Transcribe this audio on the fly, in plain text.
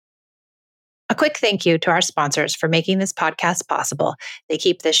quick thank you to our sponsors for making this podcast possible. They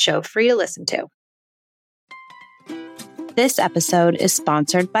keep this show free to listen to. This episode is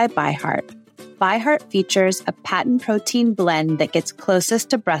sponsored by ByHeart. ByHeart features a patent protein blend that gets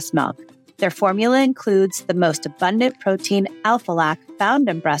closest to breast milk. Their formula includes the most abundant protein, alpha-lac, found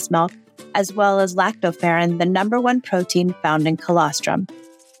in breast milk, as well as lactoferrin, the number one protein found in colostrum.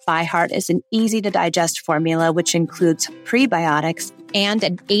 ByHeart is an easy-to-digest formula which includes prebiotics and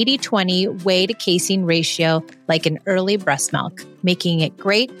an 80-20 whey to casein ratio like in early breast milk, making it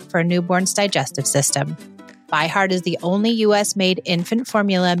great for a newborn's digestive system. ByHeart is the only U.S.-made infant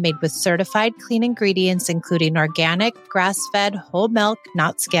formula made with certified clean ingredients, including organic, grass-fed, whole milk,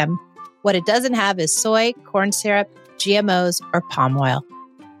 not skim. What it doesn't have is soy, corn syrup, GMOs, or palm oil.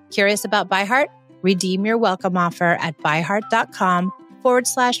 Curious about ByHeart? Redeem your welcome offer at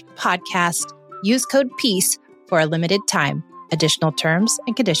byheart.com/podcast. Use code PEACE for a limited time. Additional terms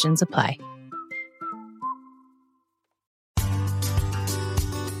and conditions apply.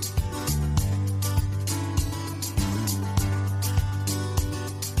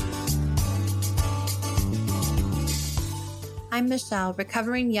 I'm Michelle,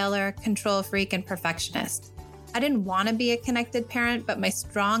 recovering yeller, control freak, and perfectionist. I didn't want to be a connected parent, but my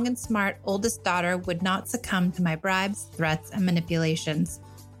strong and smart oldest daughter would not succumb to my bribes, threats, and manipulations.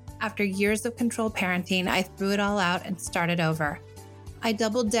 After years of control parenting, I threw it all out and started over. I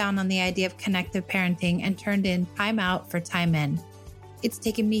doubled down on the idea of connected parenting and turned in time out for time in. It's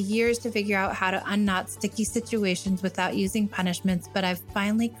taken me years to figure out how to unknot sticky situations without using punishments, but I've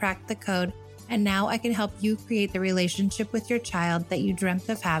finally cracked the code, and now I can help you create the relationship with your child that you dreamt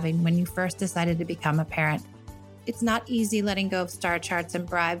of having when you first decided to become a parent. It's not easy letting go of star charts and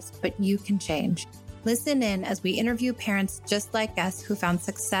bribes, but you can change. Listen in as we interview parents just like us who found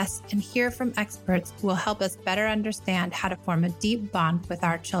success and hear from experts who will help us better understand how to form a deep bond with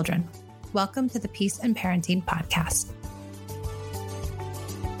our children. Welcome to the Peace and Parenting Podcast.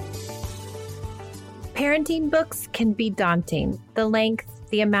 Parenting books can be daunting. The length,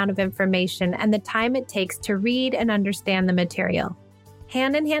 the amount of information, and the time it takes to read and understand the material.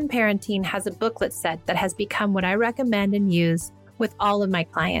 Hand in Hand Parenting has a booklet set that has become what I recommend and use with all of my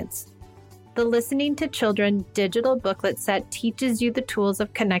clients. The Listening to Children digital booklet set teaches you the tools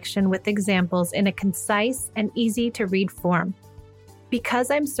of connection with examples in a concise and easy to read form.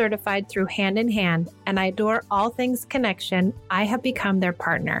 Because I'm certified through Hand in Hand and I adore all things connection, I have become their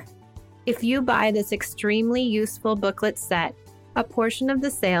partner. If you buy this extremely useful booklet set, a portion of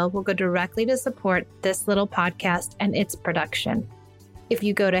the sale will go directly to support this little podcast and its production. If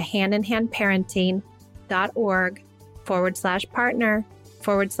you go to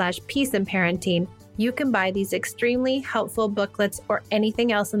handinhandparenting.org/partner/peace and parenting, you can buy these extremely helpful booklets or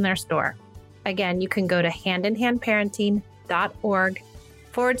anything else in their store. Again, you can go to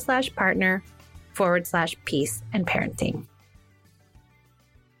handinhandparenting.org/partner/peace and parenting.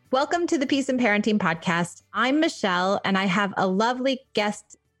 Welcome to the Peace and Parenting Podcast. I'm Michelle, and I have a lovely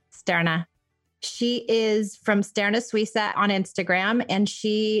guest, Sterna. She is from Sterna Suissa on Instagram, and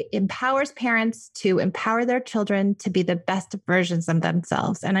she empowers parents to empower their children to be the best versions of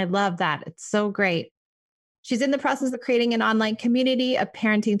themselves. And I love that. It's so great. She's in the process of creating an online community of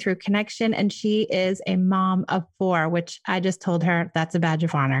parenting through connection, and she is a mom of 4, which I just told her that's a badge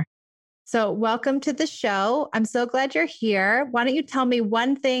of honor. So welcome to the show. I'm so glad you're here. Why don't you tell me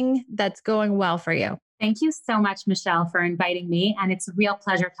one thing that's going well for you? Thank you so much, Michelle, for inviting me. And it's a real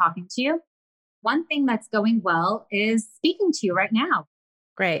pleasure talking to you. One thing that's going well is speaking to you right now.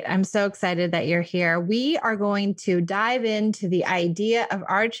 Great. I'm so excited that you're here. We are going to dive into the idea of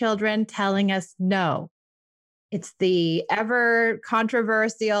our children telling us no. It's the ever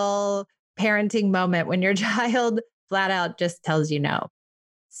controversial parenting moment when your child flat out just tells you no.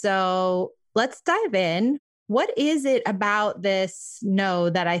 So let's dive in. What is it about this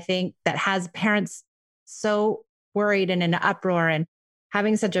no that I think that has parents so worried and in an uproar and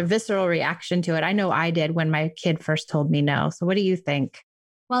having such a visceral reaction to it? I know I did when my kid first told me no. So what do you think?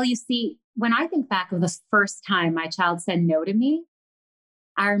 Well, you see, when I think back of the first time my child said no to me,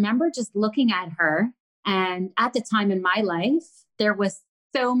 I remember just looking at her. And at the time in my life, there was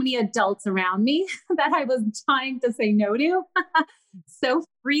so many adults around me that I was trying to say no to so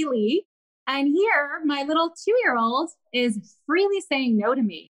freely. And here, my little 2-year-old is freely saying no to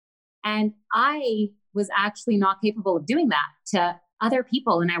me. And I was actually not capable of doing that to other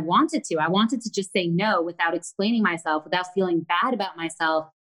people. And I wanted to just say no without explaining myself, without feeling bad about myself.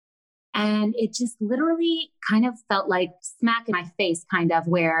 And it just literally kind of felt like smack in my face, kind of,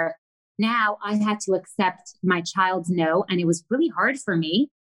 where now I had to accept my child's no. And it was really hard for me.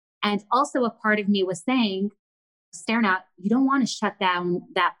 And also a part of me was saying, staring at, you don't want to shut down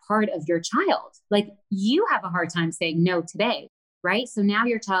that part of your child. Like you have a hard time saying no today, right? So now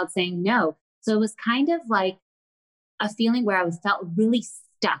your child's saying no. So it was kind of like a feeling where I felt really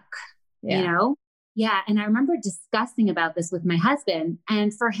stuck, you know? Yeah. And I remember discussing about this with my husband.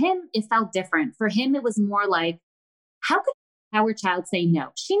 And for him, it felt different. For him, it was more like, how could our child say no?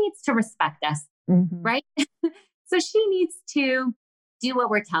 She needs to respect us, right? So she needs to do what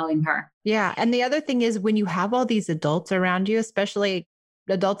we're telling her. Yeah. And the other thing is when you have all these adults around you, especially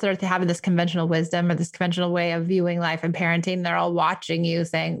adults that are having this conventional wisdom or this conventional way of viewing life and parenting, they're all watching you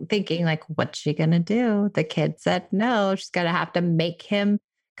thinking like, what's she going to do? The kid said no, she's going to have to make him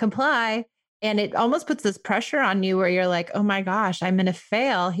comply. And it almost puts this pressure on you where you're like, oh my gosh, I'm going to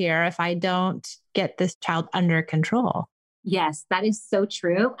fail here if I don't get this child under control. Yes, that is so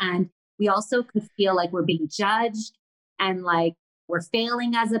true. And we also could feel like we're being judged and like we're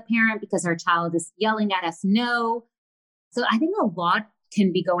failing as a parent because our child is yelling at us no. So I think a lot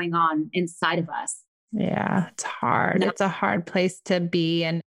can be going on inside of us. Yeah, it's hard. It's a hard place to be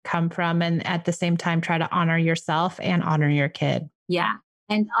and come from. And at the same time, try to honor yourself and honor your kid. Yeah.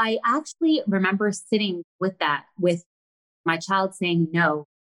 And I actually remember sitting with my child saying no.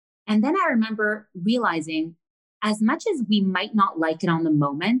 And then I remember realizing as much as we might not like it on the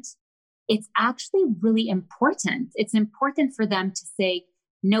moment, it's actually really important. It's important for them to say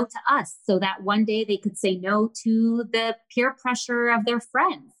no to us so that one day they could say no to the peer pressure of their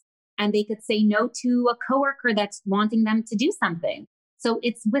friends and they could say no to a coworker that's wanting them to do something. So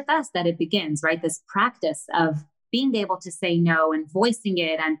it's with us that it begins, right? This practice of being able to say no and voicing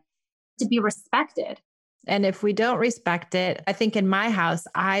it and to be respected. And if we don't respect it, I think in my house,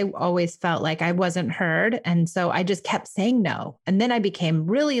 I always felt like I wasn't heard. And so I just kept saying no. And then I became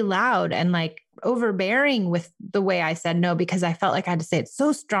really loud and like overbearing with the way I said no, because I felt like I had to say it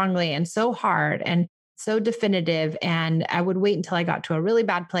so strongly and so hard and so definitive. And I would wait until I got to a really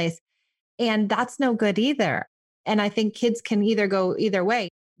bad place. And that's no good either. And I think kids can either go either way.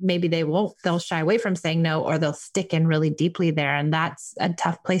 Maybe they'll shy away from saying no, or they'll stick in really deeply there. And that's a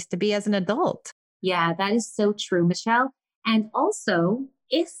tough place to be as an adult. Yeah, that is so true, Michelle. And also,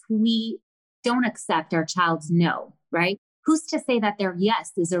 if we don't accept our child's no, right? Who's to say that their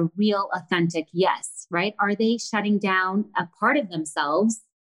yes is a real, authentic yes, right? Are they shutting down a part of themselves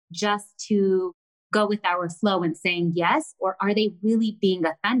just to go with our flow and saying yes? Or are they really being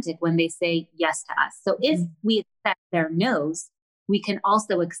authentic when they say yes to us? So if we accept their no's, we can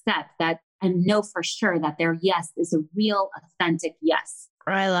also accept that and know for sure that their yes is a real, authentic yes.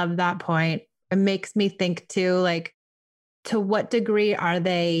 I love that point. It makes me think too, like, to what degree are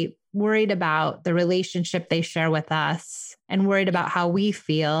they worried about the relationship they share with us and worried about how we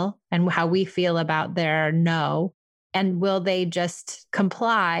feel and how we feel about their no? And will they just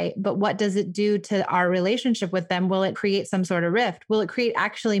comply? But what does it do to our relationship with them? Will it create some sort of rift? Will it create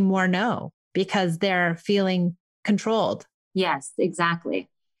actually more no because they're feeling controlled? Yes, exactly.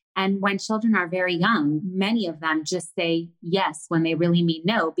 And when children are very young, many of them just say yes when they really mean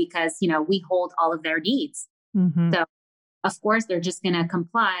no, because, we hold all of their needs. Mm-hmm. So of course, they're just going to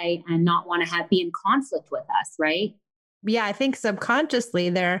comply and not want to be in conflict with us, right? Yeah, I think subconsciously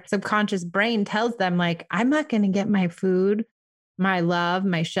their subconscious brain tells them like, I'm not going to get my food, my love,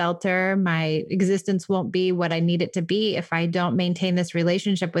 my shelter, my existence won't be what I need it to be if I don't maintain this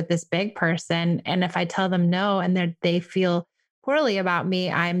relationship with this big person. And if I tell them no and they feel poorly about me,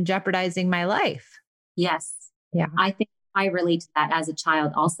 I'm jeopardizing my life. Yes. Yeah. I think I relate to that as a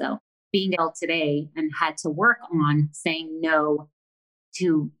child also. Being ill today and had to work on saying no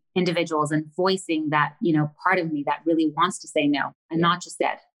to individuals and voicing that, part of me that really wants to say no and not just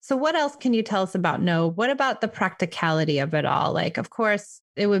said. So what else can you tell us about no? What about the practicality of it all? Like, of course,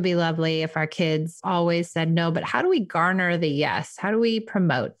 it would be lovely if our kids always said no, but how do we garner the yes? How do we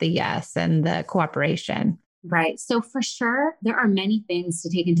promote the yes and the cooperation? Right. So for sure, there are many things to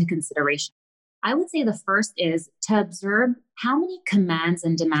take into consideration. I would say the first is to observe how many commands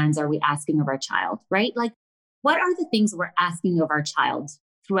and demands are we asking of our child, right? Like, what are the things we're asking of our child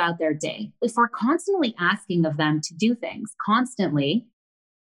throughout their day? If we're constantly asking of them to do things constantly,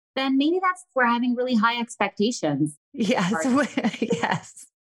 then maybe we're having really high expectations. Yes. Yes.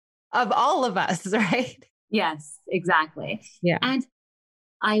 Of all of us, right? Yes, exactly. Yeah. And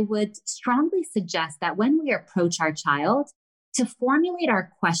I would strongly suggest that when we approach our child, to formulate our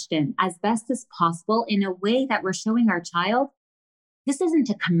question as best as possible in a way that we're showing our child, this isn't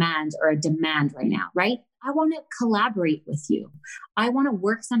a command or a demand right now, right? I want to collaborate with you. I want to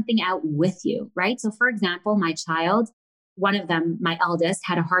work something out with you, right? So for example, my child, one of them, my eldest,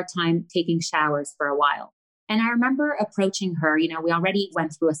 had a hard time taking showers for a while. And I remember approaching her, we already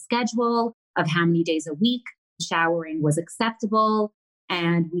went through a schedule of how many days a week showering was acceptable.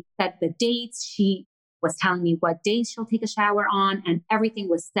 And we set the dates. She was telling me what days she'll take a shower on, and everything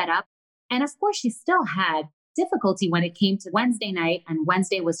was set up. And of course, she still had difficulty when it came to Wednesday night, and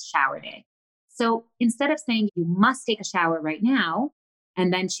Wednesday was shower day. So instead of saying, you must take a shower right now,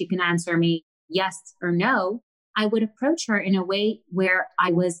 and then she can answer me yes or no, I would approach her in a way where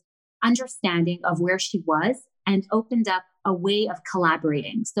I was understanding of where she was and opened up a way of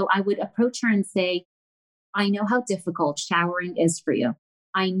collaborating. So I would approach her and say, I know how difficult showering is for you.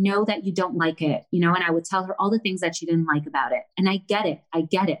 I know that you don't like it, and I would tell her all the things that she didn't like about it. And I get it. I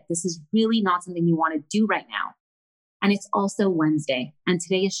get it. This is really not something you want to do right now. And it's also Wednesday, and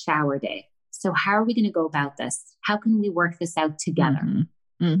today is shower day. So how are we going to go about this? How can we work this out together?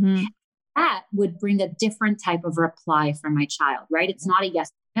 Mm-hmm. Mm-hmm. That would bring a different type of reply from my child, right? It's not a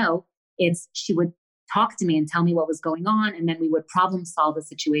yes or no. It's she would talk to me and tell me what was going on, and then we would problem solve the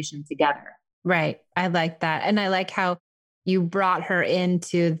situation together. Right. I like that. And I like how you brought her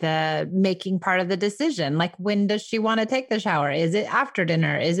into the making part of the decision. Like, when does she want to take the shower? Is it after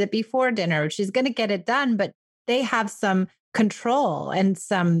dinner? Is it before dinner? She's going to get it done, but they have some control and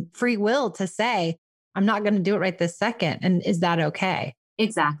some free will to say, I'm not going to do it right this second. And is that okay?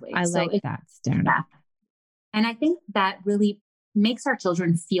 Exactly. I like that, Sterna. Yeah. And I think that really makes our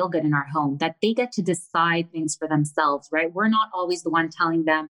children feel good in our home, that they get to decide things for themselves, right? We're not always the one telling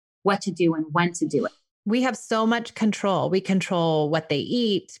them what to do and when to do it. We have so much control. We control what they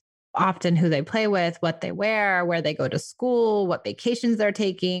eat, often who they play with, what they wear, where they go to school, what vacations they're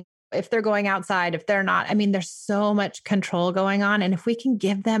taking, if they're going outside, if they're not. I mean, there's so much control going on. And if we can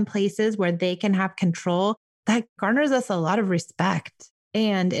give them places where they can have control, that garners us a lot of respect.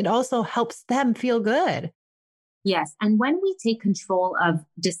 And it also helps them feel good. Yes. And when we take control of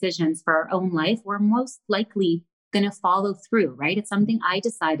decisions for our own life, we're most likely going to follow through, right? It's something I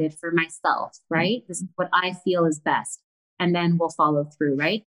decided for myself, right? This is what I feel is best. And then we'll follow through,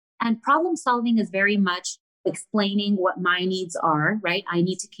 right? And problem solving is very much explaining what my needs are, right? I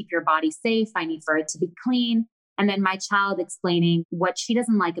need to keep your body safe. I need for it to be clean. And then my child explaining what she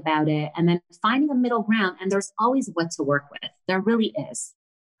doesn't like about it. And then finding a middle ground. And there's always what to work with. There really is.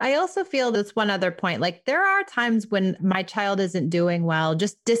 I also feel this one other point, like there are times when my child isn't doing well,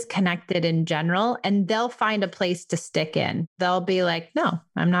 just disconnected in general, and they'll find a place to stick in. They'll be like, no,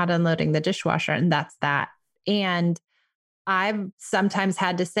 I'm not unloading the dishwasher. And that's that. And I've sometimes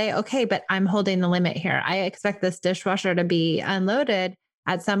had to say, okay, but I'm holding the limit here. I expect this dishwasher to be unloaded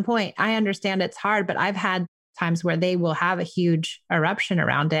at some point. I understand it's hard, but I've had times where they will have a huge eruption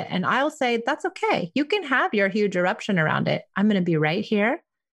around it. And I'll say, that's okay. You can have your huge eruption around it. I'm going to be right here.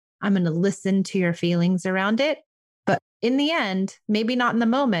 I'm going to listen to your feelings around it. But in the end, maybe not in the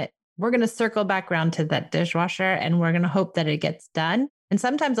moment, we're going to circle back around to that dishwasher and we're going to hope that it gets done. And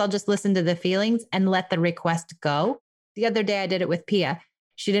sometimes I'll just listen to the feelings and let the request go. The other day I did it with Pia.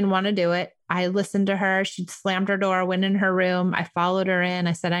 She didn't want to do it. I listened to her. She slammed her door, went in her room. I followed her in.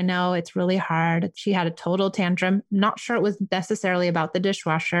 I said, I know it's really hard. She had a total tantrum. Not sure it was necessarily about the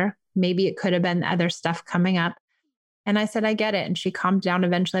dishwasher. Maybe it could have been other stuff coming up. And I said, I get it. And she calmed down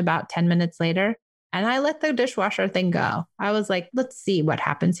eventually about 10 minutes later. And I let the dishwasher thing go. I was like, let's see what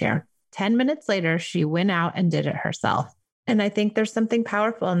happens here. 10 minutes later, she went out and did it herself. And I think there's something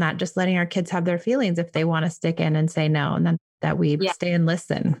powerful in that, just letting our kids have their feelings if they want to stick in and say no, and then that we stay and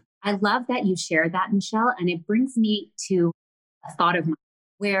listen. I love that you shared that, Michelle. And it brings me to a thought of mine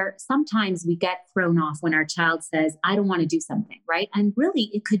where sometimes we get thrown off when our child says, I don't want to do something, right? And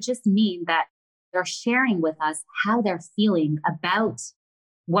really, it could just mean that they're sharing with us how they're feeling about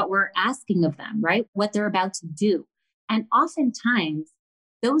what we're asking of them, right? What they're about to do. And oftentimes,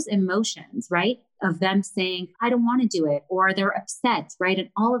 those emotions, right, of them saying, I don't want to do it, or they're upset, right? And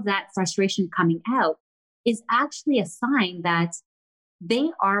all of that frustration coming out is actually a sign that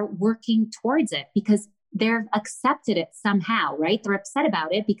they are working towards it because they've accepted it somehow, right? They're upset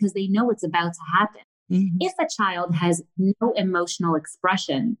about it because they know it's about to happen. Mm-hmm. If a child has no emotional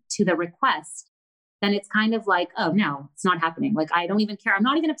expression to the request, then it's kind of like, oh, no, it's not happening. Like, I don't even care. I'm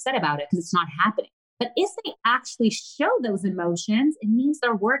not even upset about it because it's not happening. But if they actually show those emotions, it means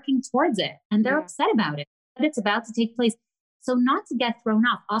they're working towards it and they're upset about it, that it's about to take place. So not to get thrown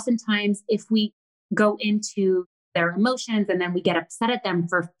off. Oftentimes, if we go into their emotions and then we get upset at them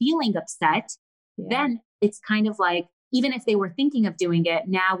for feeling upset, then it's kind of like, even if they were thinking of doing it,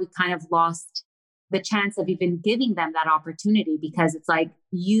 now we kind of lost the chance of even giving them that opportunity because it's like,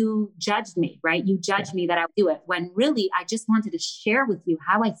 you judged me, right? You judged me that I would do it when really I just wanted to share with you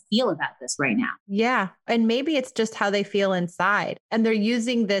how I feel about this right now. Yeah. And maybe it's just how they feel inside. And they're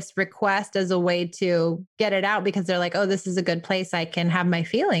using this request as a way to get it out because they're like, oh, this is a good place. I can have my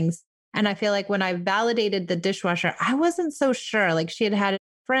feelings. And I feel like when I validated the dishwasher, I wasn't so sure. Like she had had a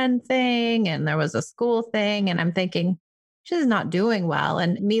friend thing and there was a school thing. And I'm thinking, she's not doing well.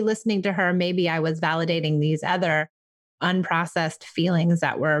 And me listening to her, maybe I was validating these other unprocessed feelings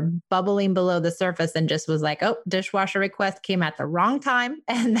that were bubbling below the surface and just was like, oh, dishwasher request came at the wrong time.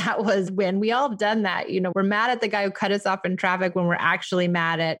 And that was when we all have done that. We're mad at the guy who cut us off in traffic when we're actually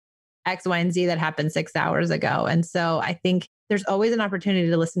mad at X, Y, and Z that happened 6 hours ago. And so I think there's always an opportunity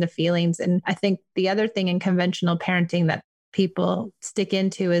to listen to feelings. And I think the other thing in conventional parenting that people stick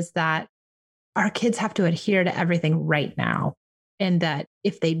into is that our kids have to adhere to everything right now. And that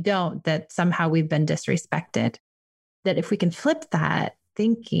if they don't, that somehow we've been disrespected. That if we can flip that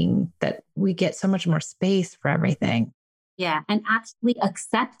thinking, that we get so much more space for everything. Yeah. And actually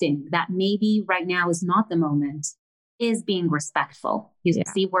accepting that maybe right now is not the moment is being respectful. You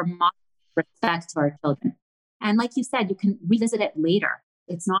see, we're modeling respect to our children. And like you said, you can revisit it later.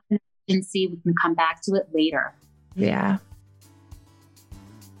 It's not an emergency. We can come back to it later. Yeah.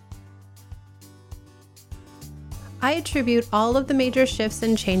 I attribute all of the major shifts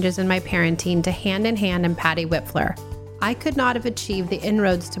and changes in my parenting to Hand in Hand and Patty Whipfler. I could not have achieved the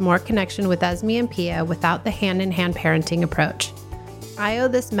inroads to more connection with Esme and Pia without the Hand in Hand parenting approach. I owe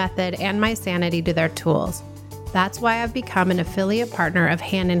this method and my sanity to their tools. That's why I've become an affiliate partner of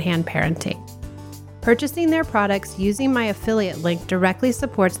Hand in Hand Parenting. Purchasing their products using my affiliate link directly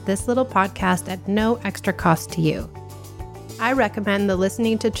supports this little podcast at no extra cost to you. I recommend the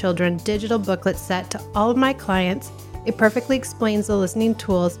Listening to Children digital booklet set to all of my clients. It perfectly explains the listening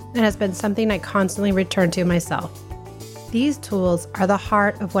tools and has been something I constantly return to myself. These tools are the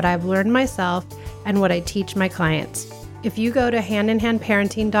heart of what I've learned myself and what I teach my clients. If you go to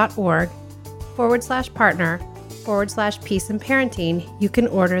handinhandparenting.org/partner/peace and parenting, you can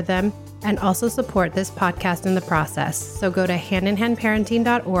order them and also support this podcast in the process. So go to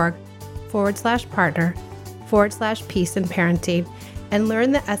handinhandparenting.org/partner/peace and parenting and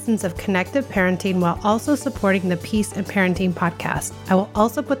learn the essence of connective parenting while also supporting the Peace and Parenting podcast. I will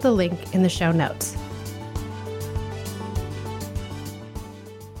also put the link in the show notes.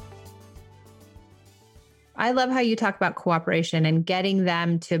 I love how you talk about cooperation and getting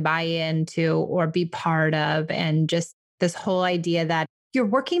them to buy into or be part of, and just this whole idea that you're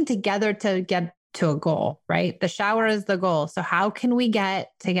working together to get to a goal, right? The shower is the goal. So how can we get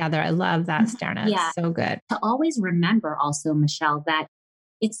together? I love that, Sterna. Yeah. It's so good. To always remember also, Michelle, that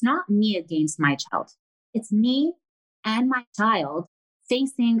it's not me against my child. It's me and my child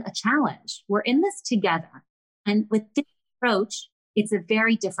facing a challenge. We're in this together. And with this approach, it's a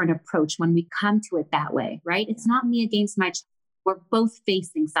very different approach when we come to it that way, right? It's not me against my child. We're both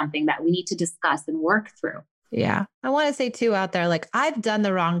facing something that we need to discuss and work through. Yeah. I want to say too out there, like I've done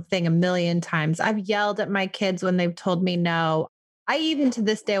the wrong thing a million times. I've yelled at my kids when they've told me no. I even to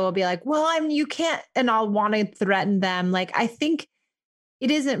this day will be like, well, you can't, and I'll want to threaten them. Like, I think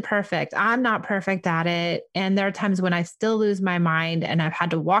it isn't perfect. I'm not perfect at it. And there are times when I still lose my mind and I've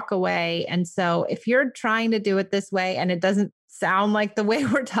had to walk away. And so if you're trying to do it this way and it doesn't sound like the way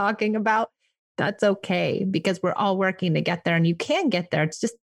we're talking about, that's okay, because we're all working to get there and you can get there. It's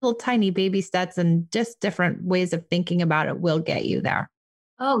just little tiny baby steps and just different ways of thinking about it will get you there.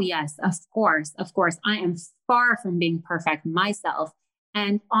 Oh, yes, of course. Of course. I am far from being perfect myself.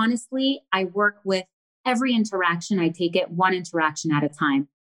 And honestly, I work with every interaction. I take it one interaction at a time.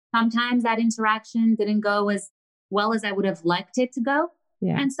 Sometimes that interaction didn't go as well as I would have liked it to go.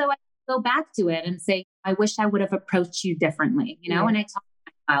 Yeah. And so I go back to it and say, I wish I would have approached you differently, Yeah. and I talk to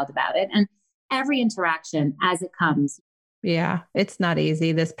my child about it. And every interaction as it comes. Yeah, it's not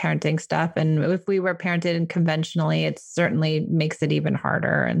easy, this parenting stuff. And if we were parented conventionally, it certainly makes it even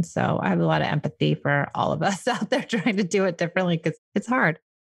harder. And so I have a lot of empathy for all of us out there trying to do it differently because it's hard.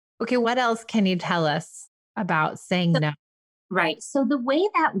 Okay, what else can you tell us about saying no? Right. So the way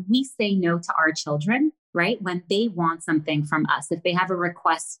that we say no to our children, right, when they want something from us, if they have a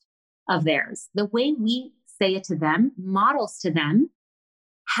request of theirs, the way we say it to them models to them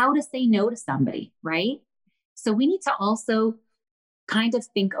how to say no to somebody, right? So we need to also kind of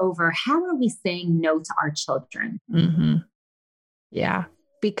think over, how are we saying no to our children? Mm-hmm. Yeah.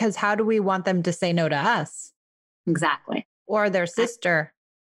 Because how do we want them to say no to us? Exactly. Or their sister.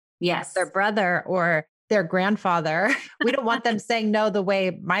 Yes. Their brother or their grandfather. We don't want them saying no the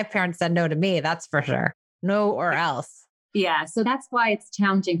way my parents said no to me. That's for sure. No or else. Yeah. So that's why it's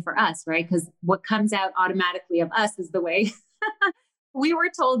challenging for us, right? Because what comes out automatically of us is the way we were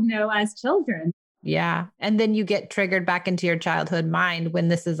told no as children. Yeah. And then you get triggered back into your childhood mind when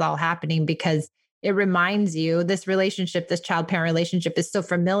this is all happening, because it reminds you this relationship, this child parent relationship is so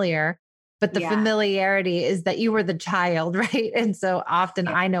familiar But the familiarity is that you were the child, right? And so often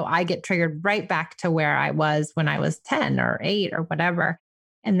I know I get triggered right back to where I was when I was 10 or 8 or whatever.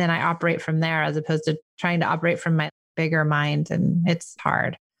 And then I operate from there as opposed to trying to operate from my bigger mind. And it's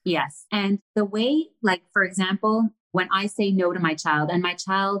hard. Yes. And the way, like, for example, when I say no to my child and my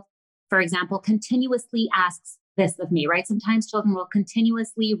child, for example, continuously asks this of me, right? Sometimes children will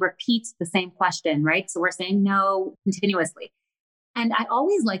continuously repeat the same question, right? So we're saying no continuously. And I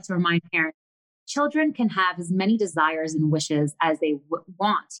always like to remind parents, children can have as many desires and wishes as they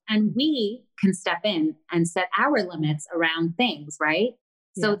want. And we can step in and set our limits around things, right?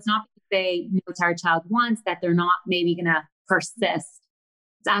 Yeah. So it's not because they know to our child once that they're not maybe going to persist.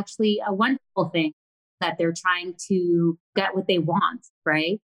 It's actually a wonderful thing that they're trying to get what they want,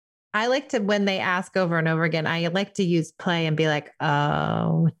 right? I like to, when they ask over and over again, I like to use play and be like,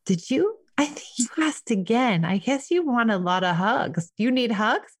 oh, did you? I think you asked again. I guess you want a lot of hugs. Do you need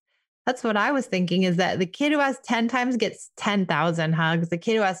hugs? That's what I was thinking, is that the kid who has 10 times gets 10,000 hugs. The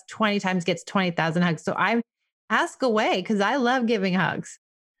kid who has 20 times gets 20,000 hugs. So I ask away because I love giving hugs.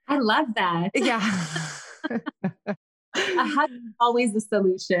 I love that. Yeah. A hug is always the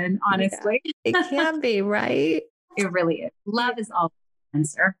solution, honestly. Yeah, it can be, right? It really is. Love is always the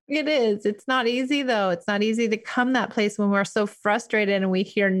answer. It is. It's not easy though. It's not easy to come that place when we're so frustrated and we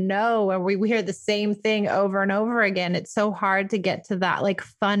hear no, or we hear the same thing over and over again. It's so hard to get to that like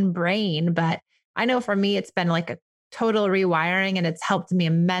fun brain. But I know for me, it's been like a total rewiring and it's helped me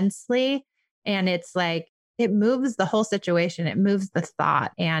immensely. And it's like, it moves the whole situation. It moves the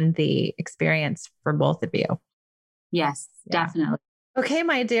thought and the experience for both of you. Yes, definitely. Okay,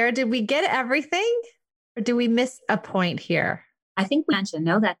 my dear, did we get everything or do we miss a point here? I think we mentioned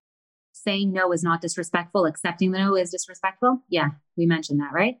that saying no is not disrespectful. Accepting the no is disrespectful. Yeah, we mentioned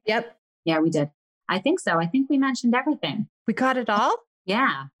that, right? Yep. Yeah, we did. I think so. I think we mentioned everything. We got it all?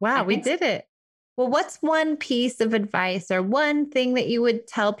 Yeah. Wow, we did it. Well, what's one piece of advice or one thing that you would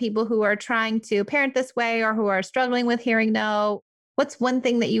tell people who are trying to parent this way or who are struggling with hearing no? What's one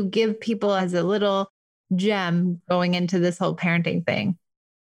thing that you give people as a little gem going into this whole parenting thing?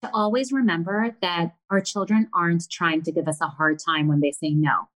 To always remember that our children aren't trying to give us a hard time when they say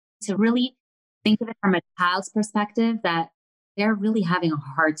no. To really think of it from a child's perspective, that they're really having a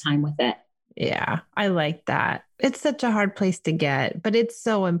hard time with it. Yeah, I like that. It's such a hard place to get, but it's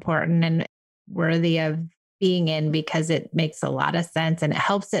so important and worthy of being in because it makes a lot of sense and it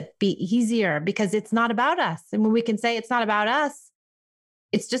helps it be easier because it's not about us. And when we can say it's not about us,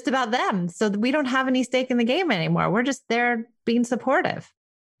 it's just about them. So we don't have any stake in the game anymore. We're just there being supportive.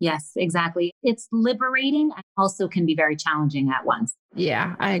 Yes, exactly. It's liberating and also can be very challenging at once.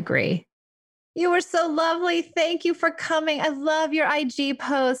 Yeah, I agree. You were so lovely. Thank you for coming. I love your IG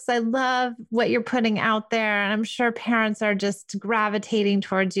posts. I love what you're putting out there. And I'm sure parents are just gravitating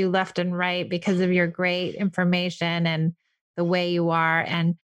towards you left and right because of your great information and the way you are,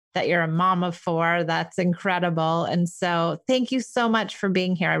 and that you're a mom of 4. That's incredible. And so thank you so much for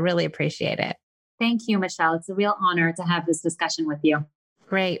being here. I really appreciate it. Thank you, Michelle. It's a real honor to have this discussion with you.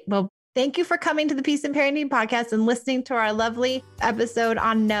 Great. Well, thank you for coming to the Peace and Parenting podcast and listening to our lovely episode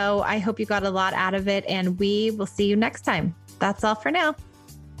on no. I hope you got a lot out of it, and we will see you next time. That's all for now.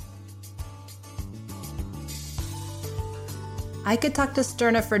 I could talk to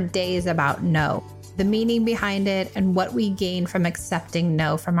Sterna for days about no, the meaning behind it, and what we gain from accepting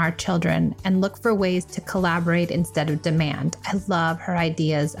no from our children, and look for ways to collaborate instead of demand. I love her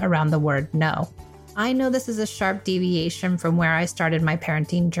ideas around the word no. I know this is a sharp deviation from where I started my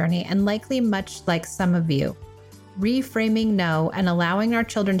parenting journey, and likely much like some of you. Reframing no and allowing our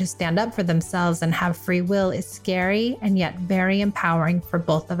children to stand up for themselves and have free will is scary and yet very empowering for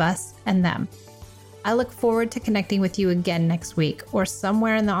both of us and them. I look forward to connecting with you again next week or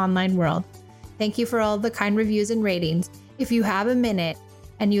somewhere in the online world. Thank you for all the kind reviews and ratings. If you have a minute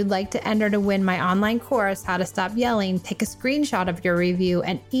and you'd like to enter to win my online course, How to Stop Yelling, take a screenshot of your review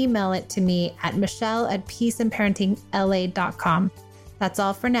and email it to me at michelle@peaceandparentingla.com. That's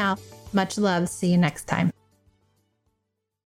all for now. Much love. See you next time.